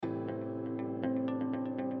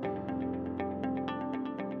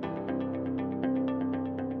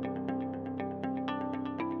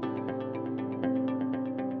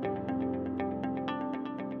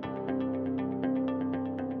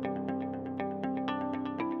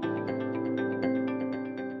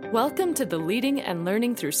Welcome to the Leading and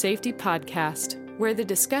Learning Through Safety podcast, where the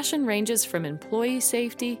discussion ranges from employee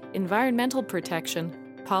safety, environmental protection,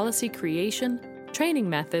 policy creation, training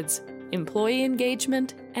methods, employee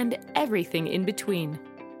engagement, and everything in between.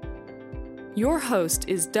 Your host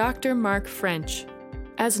is Dr. Mark French.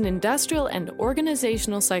 As an industrial and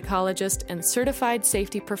organizational psychologist and certified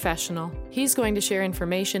safety professional, he's going to share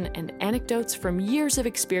information and anecdotes from years of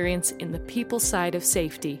experience in the people side of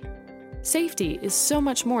safety. Safety is so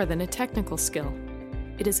much more than a technical skill.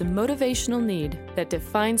 It is a motivational need that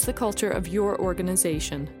defines the culture of your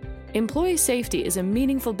organization. Employee safety is a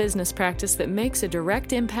meaningful business practice that makes a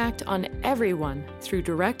direct impact on everyone through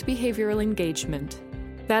direct behavioral engagement.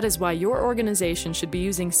 That is why your organization should be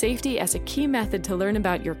using safety as a key method to learn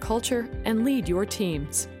about your culture and lead your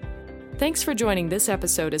teams. Thanks for joining this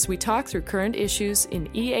episode as we talk through current issues in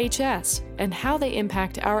EHS and how they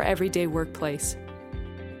impact our everyday workplace.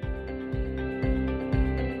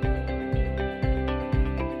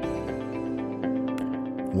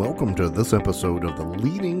 Welcome to this episode of the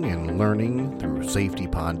Leading and Learning Through Safety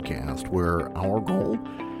podcast, where our goal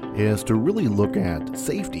is to really look at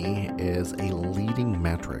safety as a leading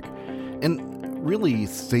metric. And really,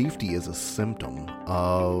 safety is a symptom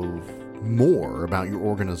of more about your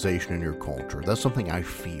organization and your culture. That's something I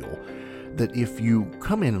feel, that if you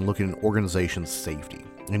come in and look at an organization's safety,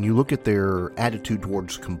 and you look at their attitude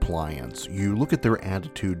towards compliance, you look at their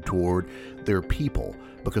attitude toward their people,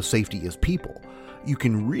 because safety is people, you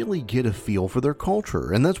can really get a feel for their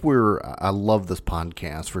culture. And that's where I love this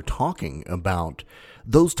podcast, for talking about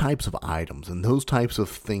those types of items and those types of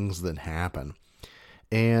things that happen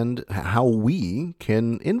and how we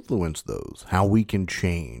can influence those, how we can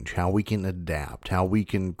change, how we can adapt, how we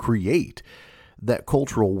can create that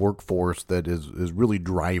cultural workforce that is really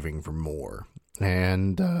driving for more.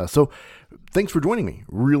 And so thanks for joining me.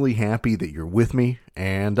 Really happy that you're with me.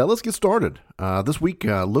 And let's get started. This week,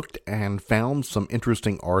 looked and found some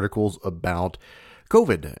interesting articles about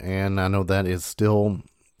COVID. And I know that is still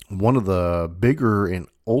one of the bigger and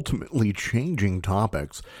ultimately changing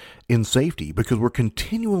topics in safety, because we're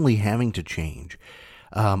continually having to change.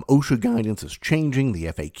 OSHA guidance is changing. The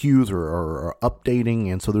FAQs are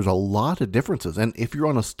updating. And so there's a lot of differences. And if you're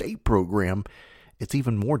on a state program, it's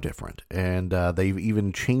even more different, and they've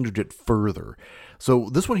even changed it further.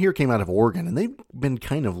 So this one here came out of Oregon, and they've been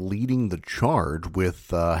kind of leading the charge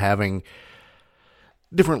with having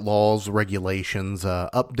different laws, regulations,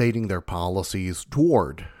 updating their policies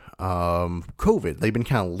toward COVID. They've been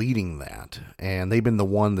kind of leading that, and they've been the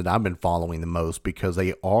one that I've been following the most, because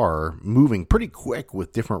they are moving pretty quick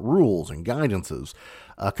with different rules and guidances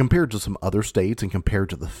compared to some other states and compared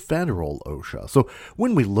to the federal OSHA. So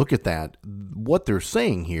when we look at that, what they're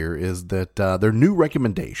saying here is that their new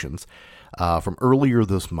recommendations from earlier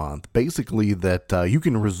this month, basically that you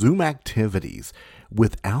can resume activities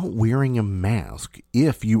without wearing a mask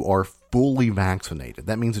if you are fully vaccinated.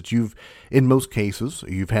 That means that in most cases,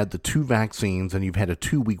 you've had the 2 vaccines and you've had a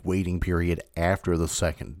 2-week waiting period after the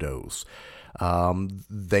second dose.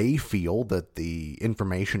 They feel that the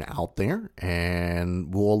information out there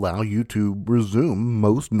and will allow you to resume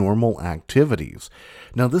most normal activities.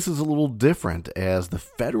 Now, this is a little different, as the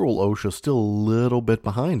federal OSHA is still a little bit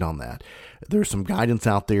behind on that. There's some guidance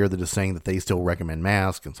out there that is saying that they still recommend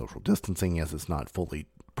masks and social distancing, as it's not fully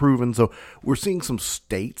proven. So we're seeing some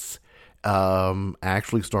states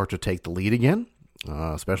actually start to take the lead again.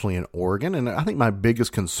 Especially in Oregon. And I think my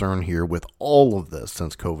biggest concern here with all of this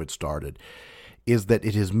since COVID started is that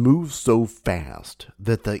it has moved so fast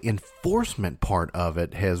that the enforcement part of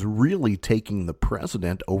it has really taken the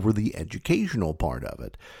precedent over the educational part of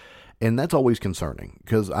it. And that's always concerning,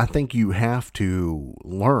 because I think you have to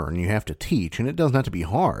learn, you have to teach, and it doesn't have to be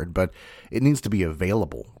hard, but it needs to be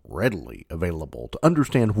available, readily available, to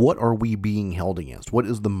understand what are we being held against, what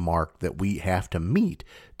is the mark that we have to meet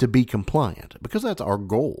to be compliant, because that's our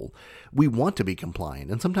goal. We want to be compliant,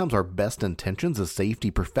 and sometimes our best intentions as safety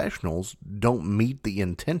professionals don't meet the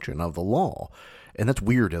intention of the law, and that's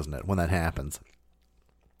weird, isn't it, when that happens?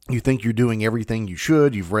 You think you're doing everything you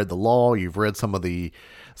should. You've read the law. You've read some of the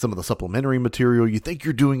supplementary material. You think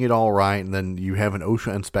you're doing it all right, and then you have an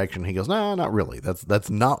OSHA inspection. He goes, "No, not really. That's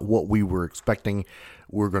not what we were expecting.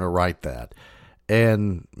 We're going to write that."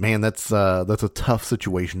 And man, that's a tough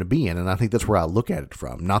situation to be in. And I think that's where I look at it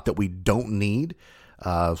from. Not that we don't need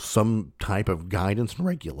some type of guidance and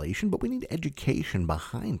regulation, but we need education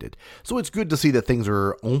behind it. So it's good to see that things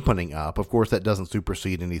are opening up. Of course, that doesn't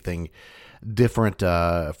supersede anything different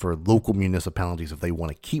for local municipalities if they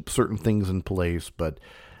want to keep certain things in place. But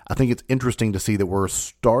I think it's interesting to see that we're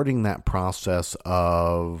starting that process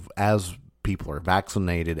of, as people are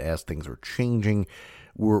vaccinated, as things are changing,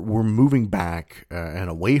 we're moving back and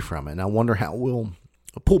away from it. And I wonder how we'll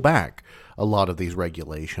pull back a lot of these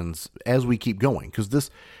regulations as we keep going, because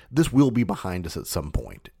this will be behind us at some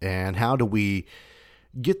point. And how do we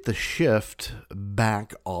get the shift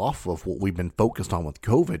back off of what we've been focused on with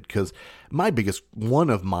COVID? Because one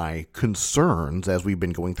of my concerns as we've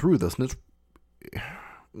been going through this, and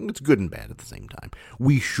it's good and bad at the same time,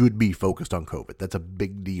 we should be focused on COVID. That's a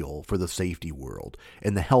big deal for the safety world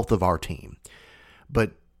and the health of our team.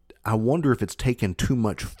 But I wonder if it's taken too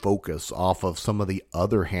much focus off of some of the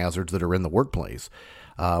other hazards that are in the workplace.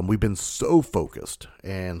 We've been so focused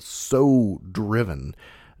and so driven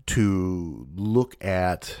to look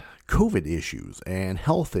at COVID issues and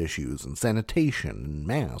health issues and sanitation and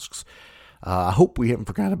masks. I hope we haven't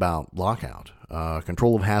forgot about lockout,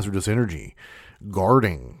 control of hazardous energy,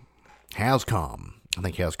 guarding, HazCom. I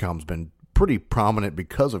think HazCom's been pretty prominent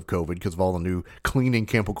because of COVID, because of all the new cleaning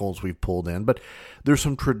chemicals we've pulled in. But there's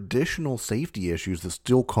some traditional safety issues that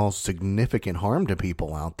still cause significant harm to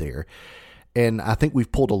people out there. And I think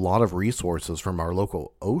we've pulled a lot of resources from our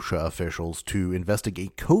local OSHA officials to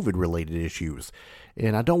investigate COVID-related issues.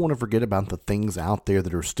 And I don't want to forget about the things out there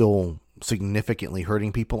that are still significantly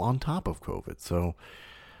hurting people on top of COVID. So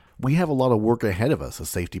we have a lot of work ahead of us as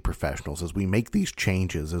safety professionals as we make these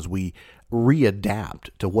changes, as we readapt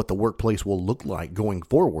to what the workplace will look like going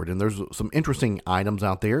forward. And there's some interesting items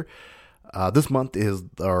out there. This month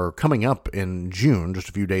are coming up in June, just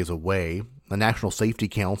a few days away. The National Safety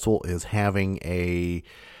Council is having a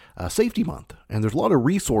safety month, and there's a lot of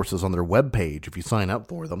resources on their webpage if you sign up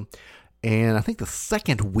for them. And I think the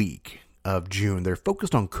second week of June, they're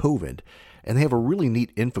focused on COVID, and they have a really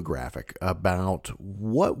neat infographic about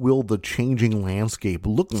what will the changing landscape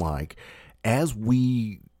look like as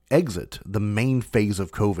we exit the main phase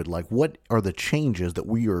of COVID. Like, what are the changes that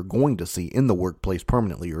we are going to see in the workplace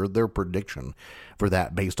permanently, or their prediction for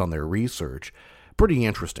that based on their research. Pretty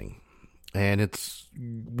interesting. And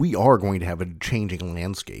we are going to have a changing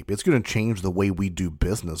landscape. It's going to change the way we do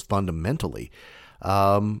business fundamentally.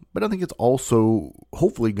 But I think it's also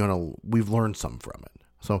hopefully we've learned some from it.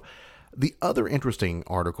 So the other interesting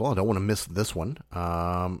article, I don't want to miss this one,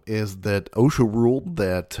 is that OSHA ruled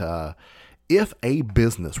that if a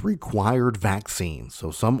business required vaccines,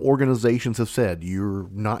 so some organizations have said you're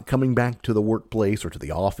not coming back to the workplace or to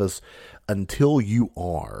the office until you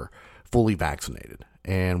are fully vaccinated.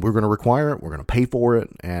 And we're going to require it, we're going to pay for it,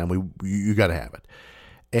 and you got to have it.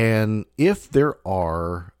 And if there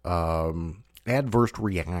are adverse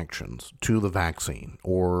reactions to the vaccine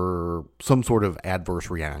or some sort of adverse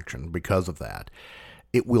reaction because of that,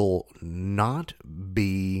 it will not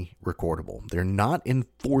be recordable. They're not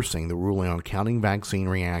enforcing the ruling on counting vaccine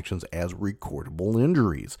reactions as recordable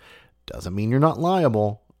injuries. Doesn't mean you're not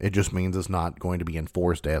liable. It just means it's not going to be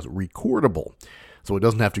enforced as recordable. So it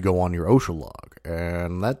doesn't have to go on your OSHA log.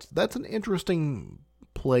 And that's an interesting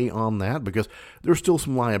play on that, because there's still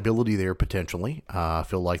some liability there potentially. I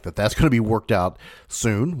feel like that's going to be worked out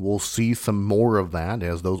soon. We'll see some more of that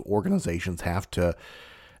as those organizations have to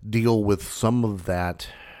deal with some of that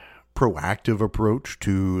proactive approach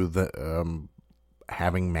to the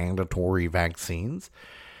having mandatory vaccines.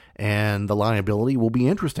 And the liability will be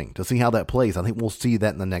interesting to see how that plays. I think we'll see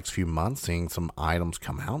that in the next few months, seeing some items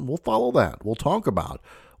come out. And we'll follow that. We'll talk about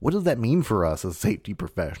what does that mean for us as safety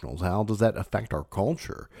professionals? How does that affect our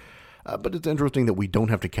culture? But it's interesting that we don't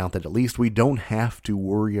have to count that. At least we don't have to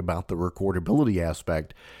worry about the recordability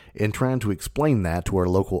aspect in trying to explain that to our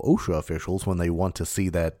local OSHA officials when they want to see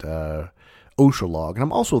that OSHA log. And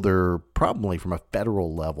I'm also there probably from a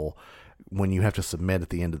federal level when you have to submit at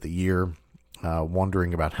the end of the year.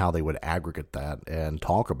 Wondering about how they would aggregate that and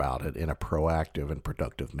talk about it in a proactive and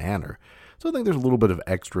productive manner. So I think there's a little bit of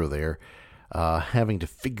extra there, having to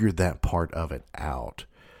figure that part of it out.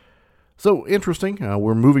 So interesting.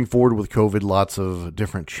 We're moving forward with COVID, lots of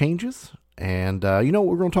different changes. And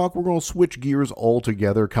we're going to switch gears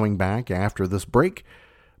altogether coming back after this break.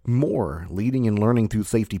 More Leading and Learning Through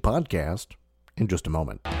Safety podcast in just a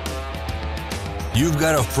moment. You've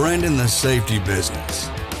got a friend in the safety business.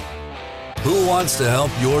 Who wants to help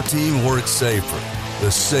your team work safer? The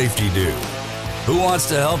Safety Dude. Who wants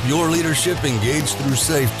to help your leadership engage through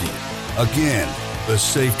safety? Again, the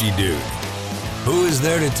Safety Dude. Who is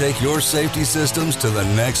there to take your safety systems to the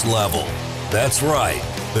next level? That's right,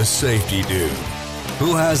 the Safety Dude.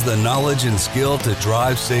 Who has the knowledge and skill to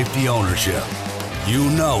drive safety ownership? You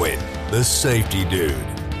know it, the Safety Dude.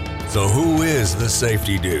 So who is the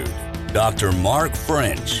Safety Dude? Dr. Mark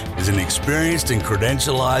French is an experienced and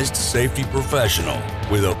credentialized safety professional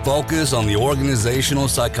with a focus on the organizational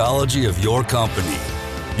psychology of your company.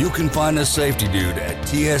 You can find the safety dude at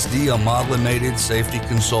TSD Amalgamated Safety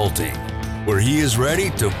Consulting, where he is ready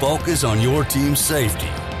to focus on your team's safety.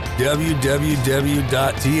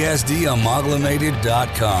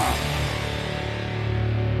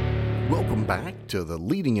 www.tsdamalgamated.com. Welcome back to the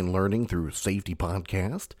Leading and Learning Through Safety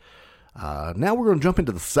podcast. Now we're going to jump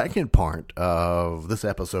into the second part of this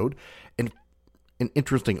episode. An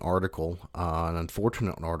interesting article, an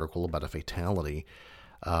unfortunate article about a fatality.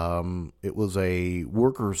 It was a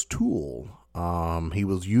worker's tool. He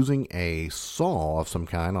was using a saw of some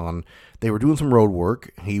kind they were doing some road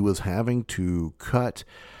work. He was having to cut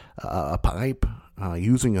a pipe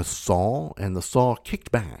using a saw, and the saw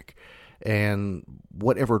kicked back. And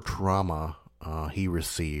whatever trauma he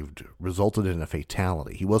received resulted in a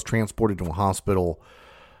fatality. He was transported to a hospital,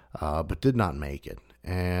 but did not make it.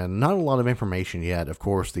 And not a lot of information yet. Of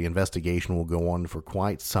course, the investigation will go on for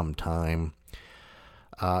quite some time.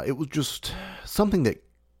 It was just something that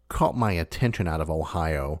caught my attention out of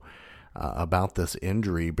Ohio about this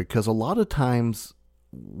injury, because a lot of times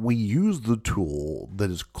we use the tool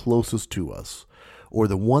that is closest to us or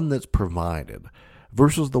the one that's provided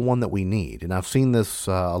versus the one that we need. And I've seen this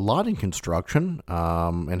a lot in construction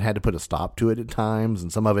and had to put a stop to it at times.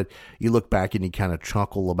 And some of it, you look back and you kind of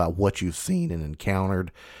chuckle about what you've seen and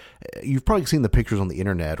encountered. You've probably seen the pictures on the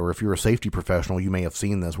internet, or if you're a safety professional, you may have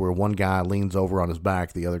seen this, where one guy leans over on his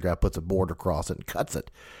back, the other guy puts a board across it and cuts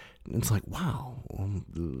it. And it's like, wow,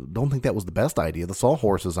 don't think that was the best idea. The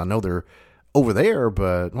sawhorses, I know they're over there,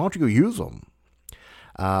 but why don't you go use them?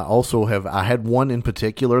 I had one in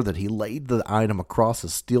particular that he laid the item across a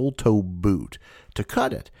steel toe boot to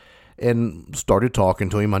cut it, and started talking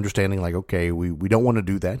to him, understanding like, okay, we don't want to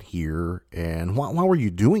do that here. And why were you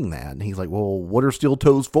doing that? And he's like, well, what are steel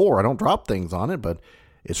toes for? I don't drop things on it, but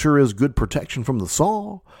it sure is good protection from the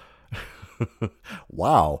saw.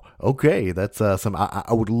 Wow. Okay. That's I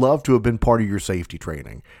would love to have been part of your safety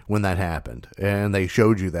training when that happened. And they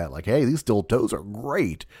showed you that, like, hey, these steel toes are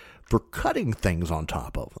great for cutting things on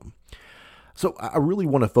top of them. So I really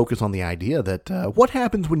want to focus on the idea that what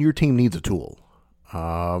happens when your team needs a tool?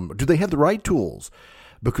 Do they have the right tools?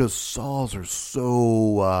 Because saws are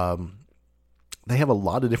so, they have a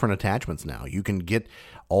lot of different attachments now. You can get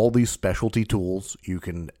all these specialty tools. You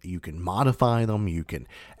can modify them. You can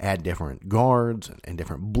add different guards and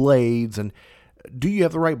different blades. And do you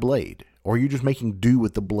have the right blade? Or are you just making do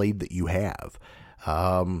with the blade that you have?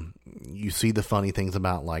 You see the funny things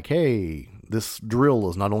about, like, hey, this drill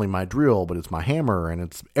is not only my drill, but it's my hammer and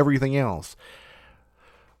it's everything else.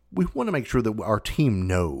 We want to make sure that our team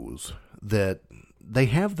knows that they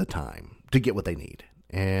have the time to get what they need.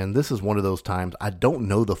 And this is one of those times. I don't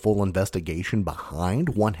know the full investigation behind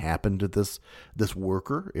what happened to this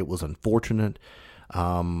worker. It was unfortunate,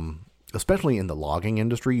 especially in the logging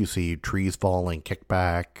industry. You see trees falling,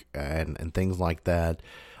 kickback, and things like that.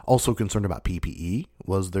 Also concerned about PPE.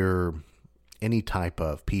 Was there any type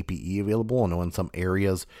of PPE available? I know in some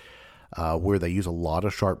areas where they use a lot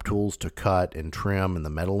of sharp tools to cut and trim in the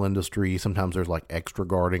metal industry, sometimes there's like extra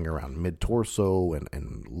guarding around mid-torso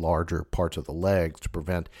and larger parts of the legs to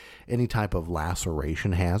prevent any type of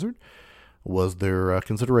laceration hazard. Was there a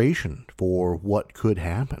consideration for what could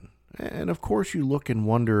happen? And of course you look and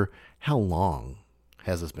wonder, how long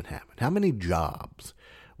has this been happening? How many jobs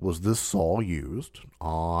was this saw used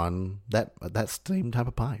on that same type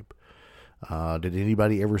of pipe? Did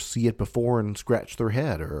anybody ever see it before and scratch their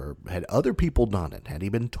head? Or had other people done it? Had he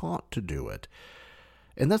been taught to do it?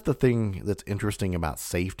 And that's the thing that's interesting about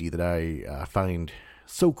safety that I find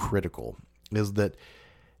so critical, is that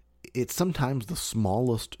it's sometimes the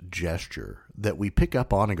smallest gesture that we pick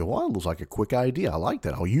up on and go, oh, it looks like a quick idea. I like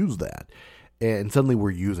that. I'll use that. And suddenly we're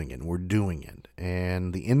using it and we're doing it.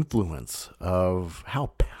 And the influence of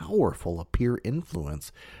how powerful a peer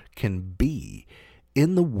influence can be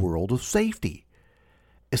in the world of safety,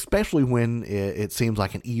 especially when it seems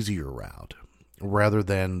like an easier route rather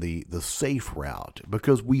than the safe route,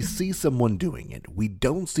 because we see someone doing it, we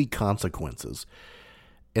don't see consequences,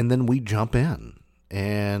 and then we jump in.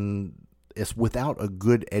 And it's without a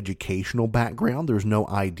good educational background, there's no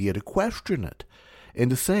idea to question it and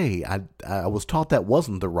to say, I was taught that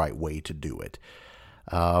wasn't the right way to do it.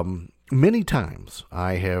 Many times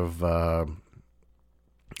I have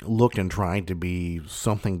looked and tried to be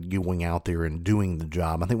something going out there and doing the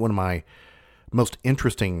job. I think one of my most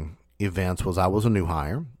interesting events was I was a new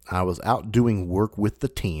hire. I was out doing work with the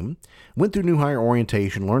team, went through new hire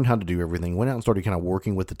orientation, learned how to do everything, went out and started kind of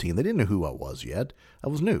working with the team. They didn't know who I was yet. I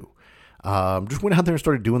was new. Just went out there and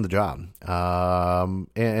started doing the job.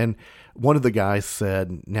 And one of the guys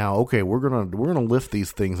said, now, okay, we're going to lift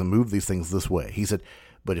these things and move these things this way. He said,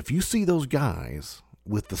 but if you see those guys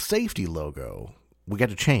with the safety logo, we got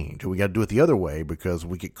to change, or we got to do it the other way because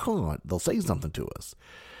we get caught. They'll say something to us.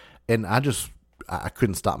 And I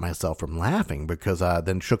couldn't stop myself from laughing because I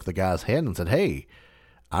then shook the guy's hand and said, hey,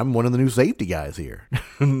 I'm one of the new safety guys here.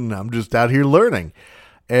 I'm just out here learning.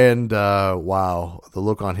 And wow, the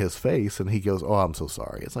look on his face, and he goes, oh, I'm so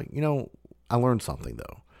sorry. It's like, I learned something,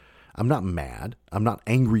 though. I'm not mad. I'm not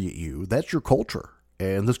angry at you. That's your culture.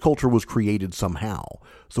 And this culture was created somehow.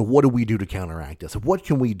 So what do we do to counteract this? What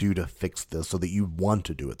can we do to fix this so that you want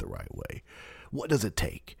to do it the right way? What does it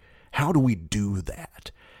take? How do we do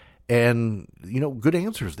that? And, good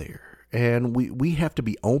answers there. And we have to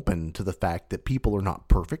be open to the fact that people are not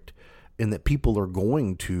perfect and that people are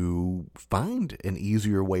going to find an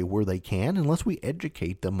easier way where they can unless we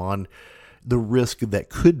educate them on the risk that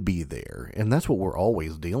could be there. And that's what we're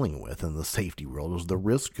always dealing with in the safety world, is the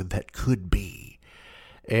risk that could be.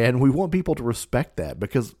 And we want people to respect that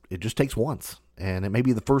because it just takes once. And it may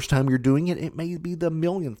be the first time you're doing it. It may be the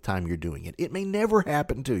millionth time you're doing it. It may never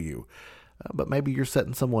happen to you. But maybe you're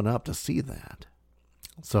setting someone up to see that.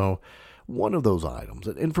 So one of those items.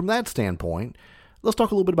 And from that standpoint, let's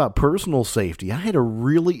talk a little bit about personal safety. I had a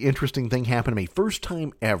really interesting thing happen to me. First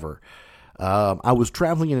time ever. I was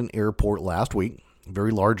traveling in an airport last week.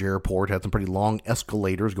 Very large airport. Had some pretty long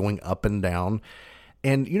escalators going up and down.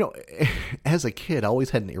 And, as a kid, I always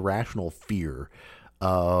had an irrational fear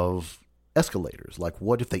of escalators. Like,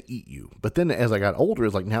 what if they eat you? But then as I got older,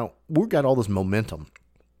 it's like, now we've got all this momentum.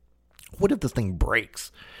 What if this thing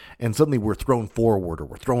breaks and suddenly we're thrown forward or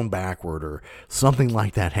we're thrown backward or something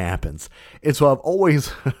like that happens? And so I've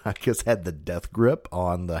always, I guess, had the death grip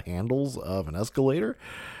on the handles of an escalator.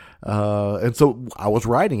 And so I was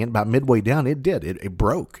riding it. About midway down, it did. It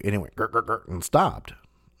broke and it went grr, grr, grr, and stopped.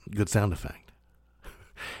 Good sound effect.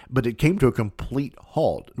 But it came to a complete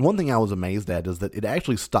halt. One thing I was amazed at is that it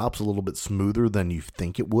actually stops a little bit smoother than you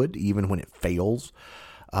think it would, even when it fails.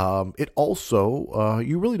 It also,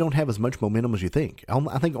 you really don't have as much momentum as you think.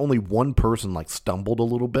 I think only one person stumbled a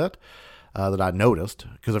little bit that I noticed.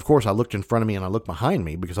 Because, of course, I looked in front of me and I looked behind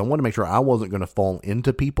me because I wanted to make sure I wasn't going to fall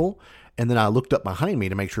into people. And then I looked up behind me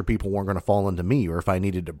to make sure people weren't going to fall into me, or if I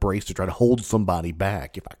needed to brace to try to hold somebody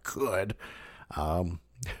back, if I could.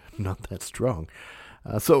 Not that strong.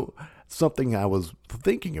 So something I was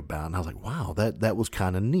thinking about, and I was like, wow, that was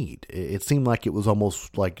kind of neat. It seemed like it was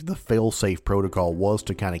almost like the fail-safe protocol was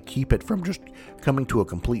to kind of keep it from just coming to a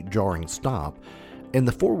complete jarring stop. And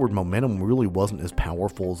the forward momentum really wasn't as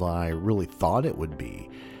powerful as I really thought it would be.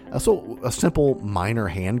 So a simple minor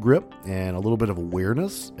hand grip and a little bit of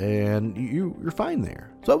awareness, and you're fine there.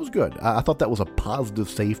 So that was good. I thought that was a positive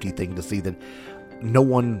safety thing to see that no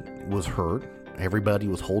one was hurt. Everybody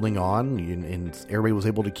was holding on, and everybody was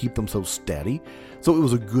able to keep them so steady. So it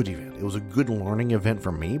was a good event. It was a good learning event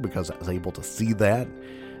for me because I was able to see that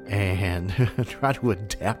and try to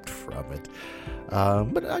adapt from it.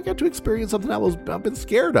 But I got to experience something I've been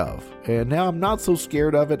scared of. And now I'm not so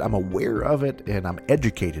scared of it. I'm aware of it, and I'm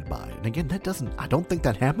educated by it. And again, I don't think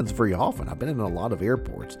that happens very often. I've been in a lot of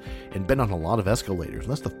airports and been on a lot of escalators.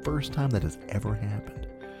 And that's the first time that has ever happened.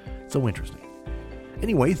 So interesting.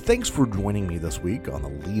 Anyway, thanks for joining me this week on the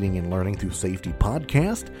Leading and Learning Through Safety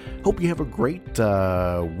podcast. Hope you have a great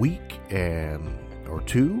week or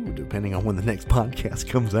two, depending on when the next podcast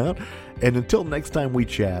comes out. And until next time we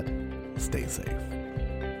chat, stay safe.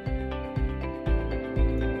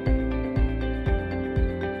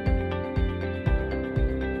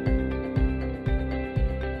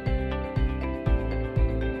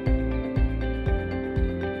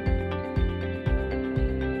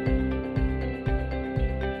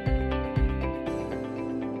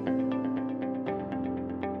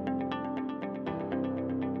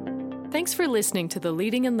 Thanks for listening to the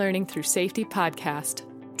Leading and Learning Through Safety podcast.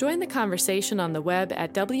 Join the conversation on the web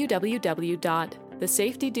at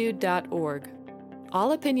www.thesafetydude.org.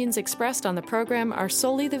 All opinions expressed on the program are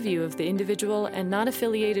solely the view of the individual and not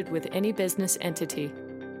affiliated with any business entity.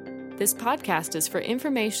 This podcast is for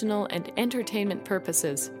informational and entertainment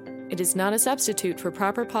purposes. It is not a substitute for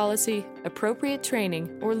proper policy, appropriate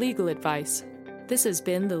training, or legal advice. This has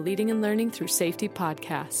been the Leading and Learning Through Safety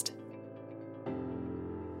podcast.